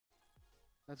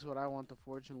That's what I want, the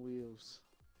fortune wheels.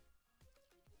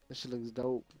 That shit looks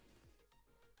dope.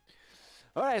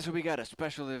 Alright, so we got a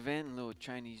special event, a little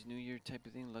Chinese New Year type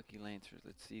of thing. Lucky Lancers.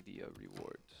 Let's see the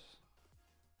rewards.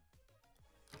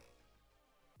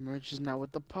 Merch is not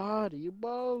with the party, you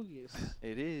bogus.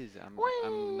 It is. I'm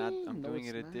No, doing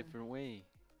it's it a not. different way.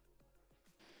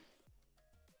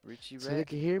 Richie So they Rat.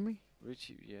 can hear me?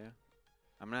 Richie, yeah.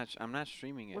 I'm not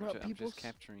streaming it. What up, I'm peoples? just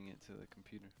capturing it to the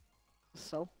computer.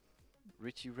 So?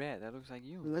 Richie Rat, that looks like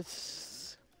you.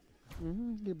 Let's...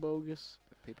 you bogus.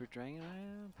 The paper dragon?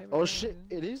 Paper Oh dragon. shit,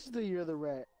 it is the year of the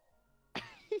rat.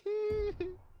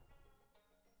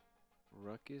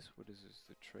 Ruckus, what is this?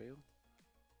 The trail?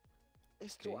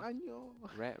 Es Okay. tu año.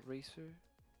 Rat Racer.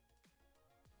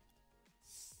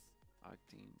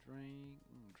 Octane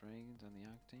Dragons on the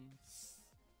Octane.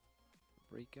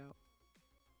 Breakout.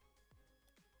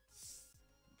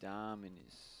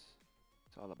 Dominus.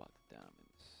 It's all about the Dominus.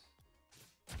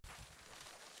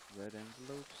 Red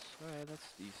envelopes. Alright,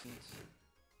 that's decent.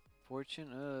 Fortune.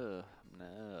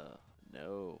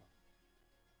 No.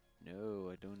 No,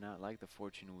 I do not like the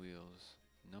fortune wheels.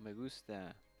 No me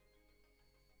gusta.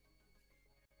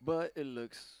 But it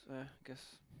looks, I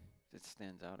guess it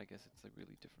stands out. I guess it's like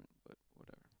really different, but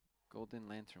whatever. Golden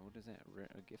Lantern, what is that?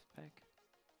 A gift pack?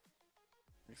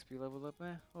 XP level up,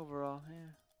 overall,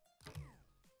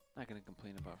 Not gonna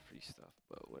complain about free stuff,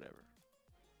 but whatever.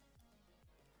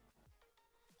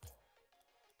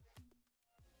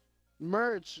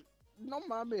 Merch. No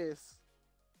mames.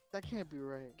 That can't be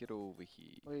right. Get over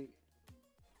here. Wait.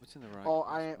 What's in the rock? Oh,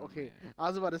 I am. Okay. I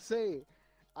was about to say.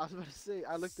 I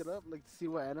looked it up, like, to see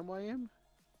what animal I am.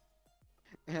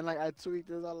 And, like, I tweaked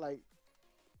this out, like,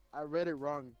 I read it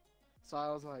wrong. So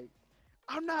I was like,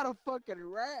 I'm not a fucking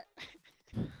rat.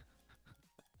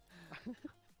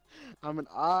 I'm an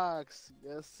ox.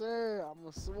 Yes, sir. I'm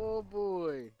a swole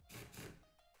boy.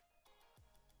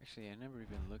 Actually, I never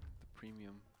even looked at the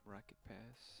premium rocket pass.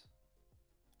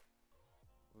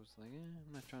 I was like,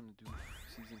 I'm not trying to do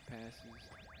season passes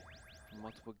for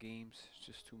multiple games. It's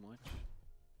just too much.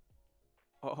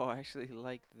 Oh, I actually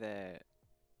like that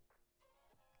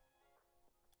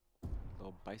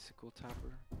little bicycle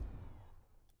topper.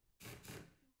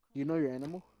 You know your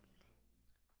animal?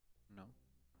 No.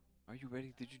 Are you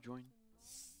ready? Did you join?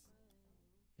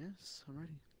 Yes, I'm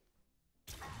ready.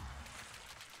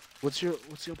 What's your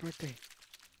birthday?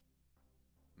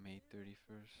 May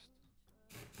 31st,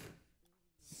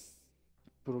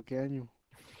 ¿Pero qué año?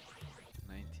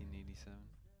 1987.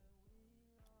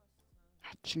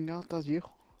 Ah, chingado, estás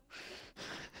viejo.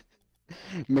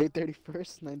 May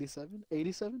 31st, 97?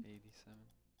 87? 87.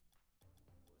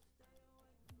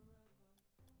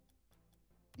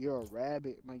 You're a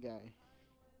rabbit, my guy.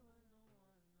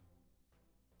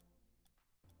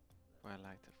 Boy, I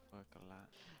like to fuck a lot.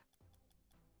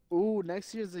 Ooh,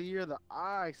 next year's the year of the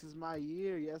ox. Is my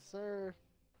year, yes, sir.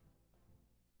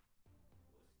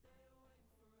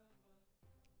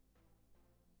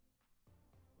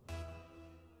 I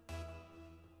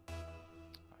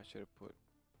should have put.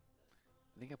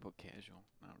 I think I put casual,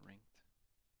 not ranked.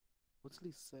 What's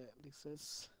Lisette?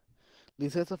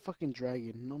 Lisette's a fucking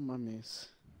dragon. No mames.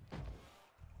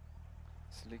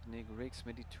 Slick Nick Rick,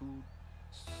 Smitty 2,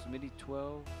 Smitty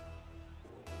 12.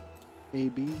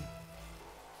 AB.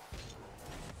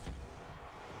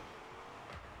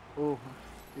 Oh,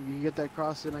 if you get that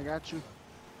cross in, I got you.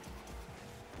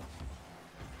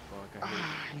 Fuck, I hit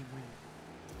Ah, he went.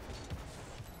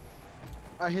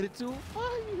 I hit it too.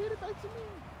 Ah, you hit it back to me.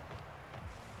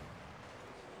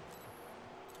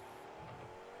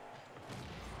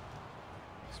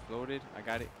 Exploded. I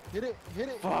got it. Hit it, hit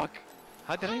it. Fuck!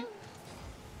 How did I? I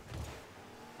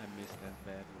missed that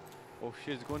badly. Oh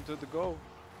shit, it's going to the goal.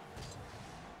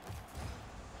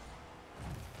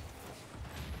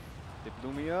 They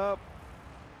blew me up.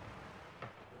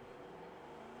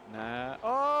 Nah.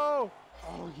 Oh!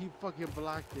 Oh, he fucking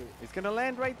blocked it. It's gonna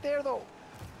land right there though.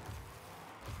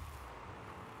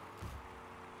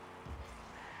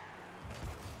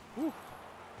 Whew.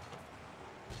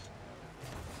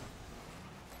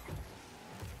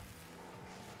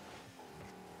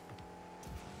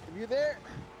 Are you there?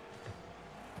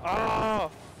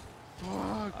 Oh!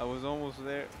 Fuck. I was almost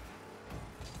there.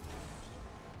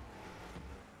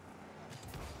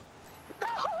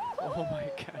 Oh my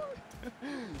god.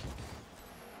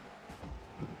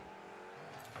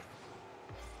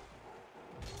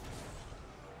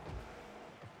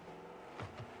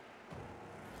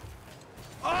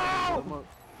 Oh!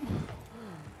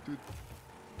 Dude.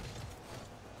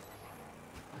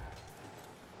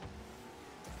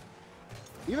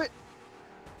 Leave it.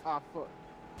 Ah, fuck.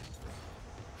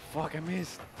 Fuck, I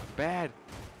missed. Bad.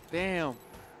 Damn.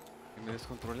 Que me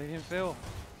descontrolé bien feo.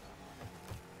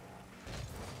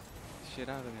 Shit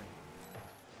out of there.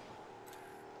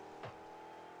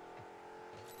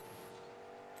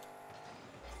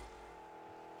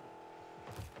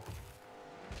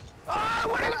 Ah,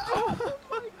 what did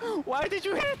you? Why did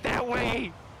you hit it that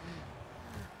way?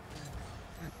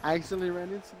 I accidentally ran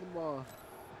into the ball.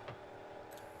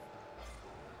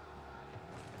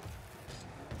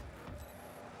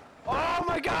 Oh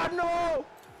my God, no!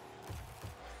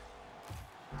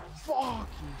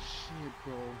 Fucking shit,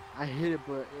 bro. I hit it,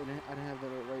 but I didn't have the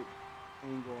right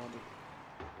angle on it.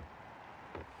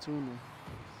 Tuna.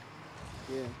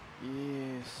 Yeah.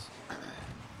 Yes.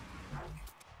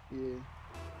 Yeah.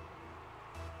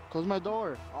 Close my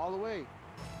door all the way.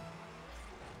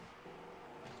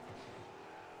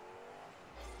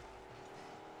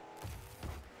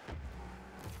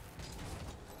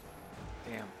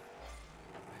 Damn.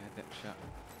 I had that shot.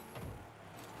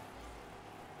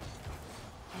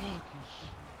 Fucking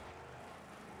shit.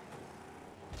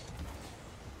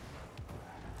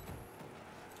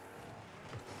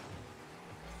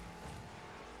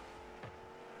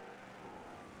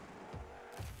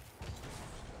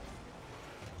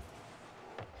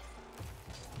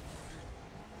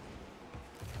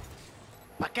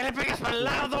 ¿Para qué le pegas para el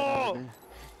lado?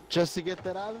 Just to get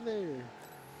that out of there.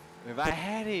 If I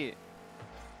had it.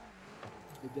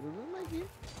 It didn't look like it.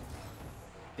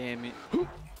 Damn it.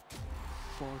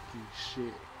 Fucking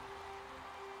shit.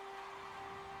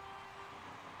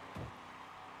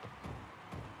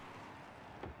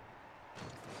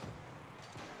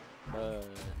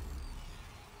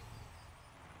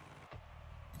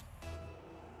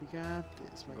 We got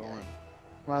this, my guy.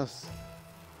 Was.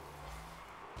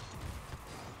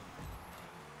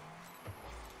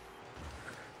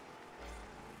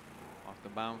 Off the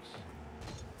bounce.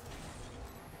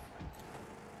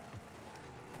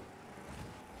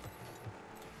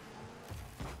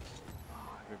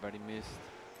 Oh, everybody missed.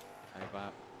 High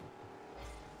bop.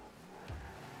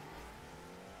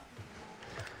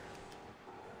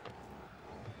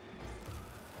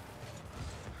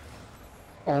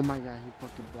 Oh my god, he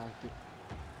fucking blocked it.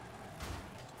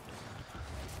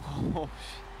 Oh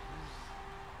shit.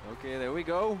 Okay, there we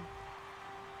go.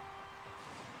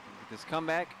 Get this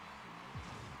comeback.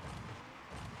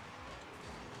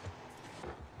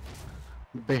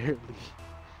 Barely.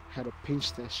 Had to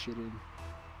pinch that shit in.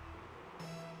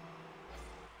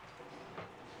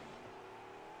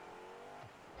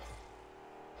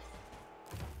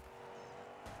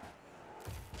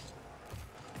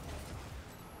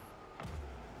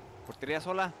 Portería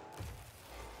sola.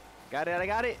 Got it, I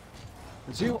got it.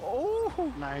 It's you.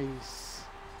 Oh, nice.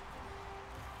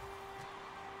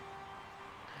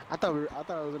 I thought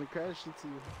I was gonna crash into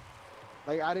you.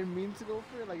 Like I didn't mean to go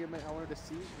for it. Like it meant I wanted to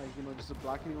see, like just to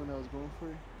block anyone that was going for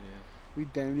it. Yeah. We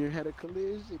damn near had a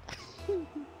collision.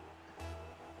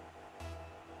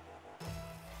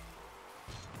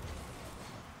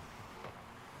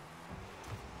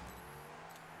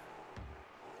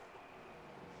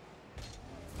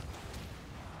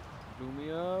 Blew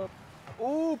me up.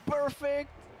 Oh, perfect.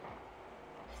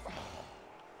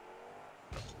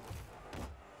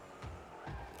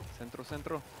 Centro,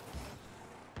 centro.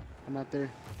 I'm not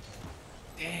there.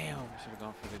 Damn, should have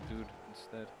gone for the dude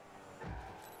instead.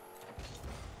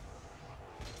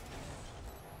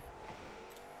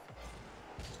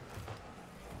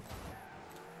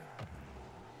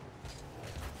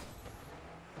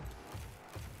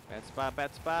 Bad spot,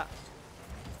 bad spot.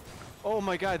 Oh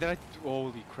my god, did I?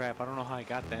 Holy crap, I don't know how I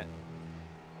got that.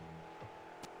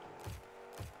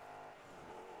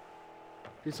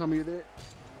 Please tell me you're there.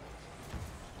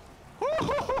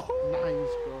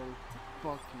 Nice, bro.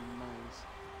 Fucking nice.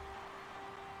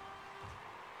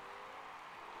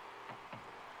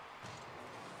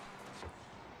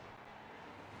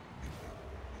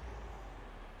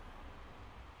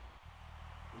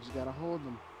 You just gotta hold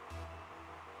them.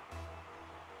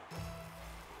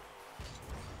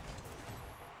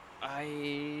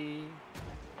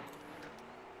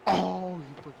 Oh,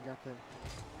 he fucking got that.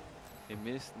 It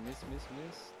missed, missed.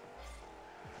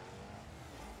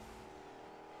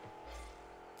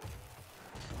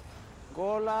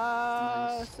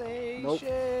 Goalization. Nope.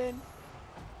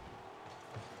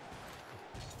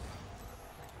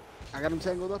 I got him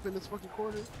tangled up in this fucking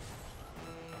corner.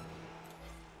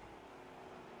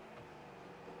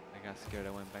 I got scared, I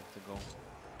went back to goal.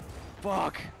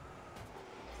 Fuck!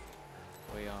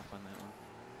 Way off on that one.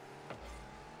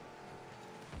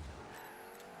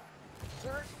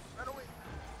 Turn, right away.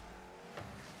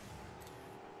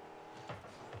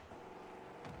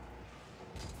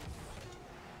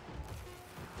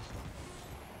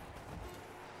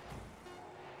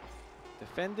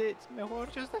 Defend it. Mejor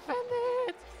just defend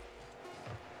it.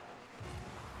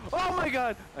 Oh my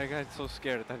god! I got so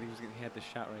scared. I thought he had the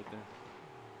shot right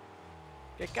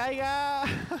there. Que caiga!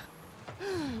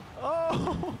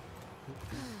 Oh!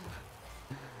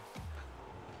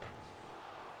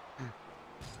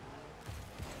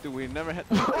 Dude, we never had.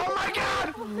 Oh my god!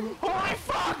 Holy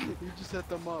fuck! You just set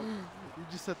them up. You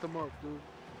just set them up, dude.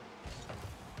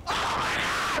 Oh my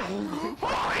god!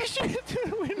 Holy shit,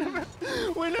 dude!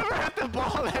 We never had the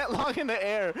ball that long in the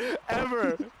air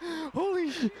ever.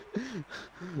 Holy shit!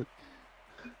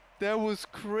 That was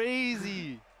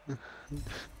crazy.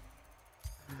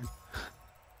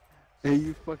 Hey,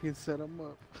 you fucking set them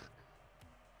up.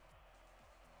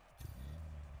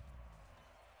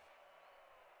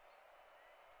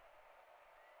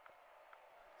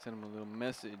 Send him a little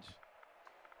message.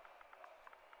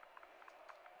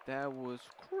 That was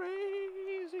crazy.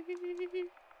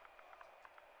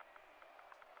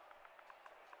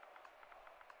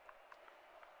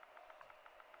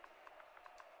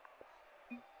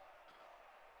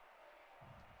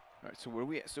 Alright, so where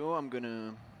we at? So I'm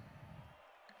gonna...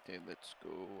 Okay, let's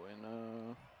go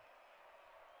and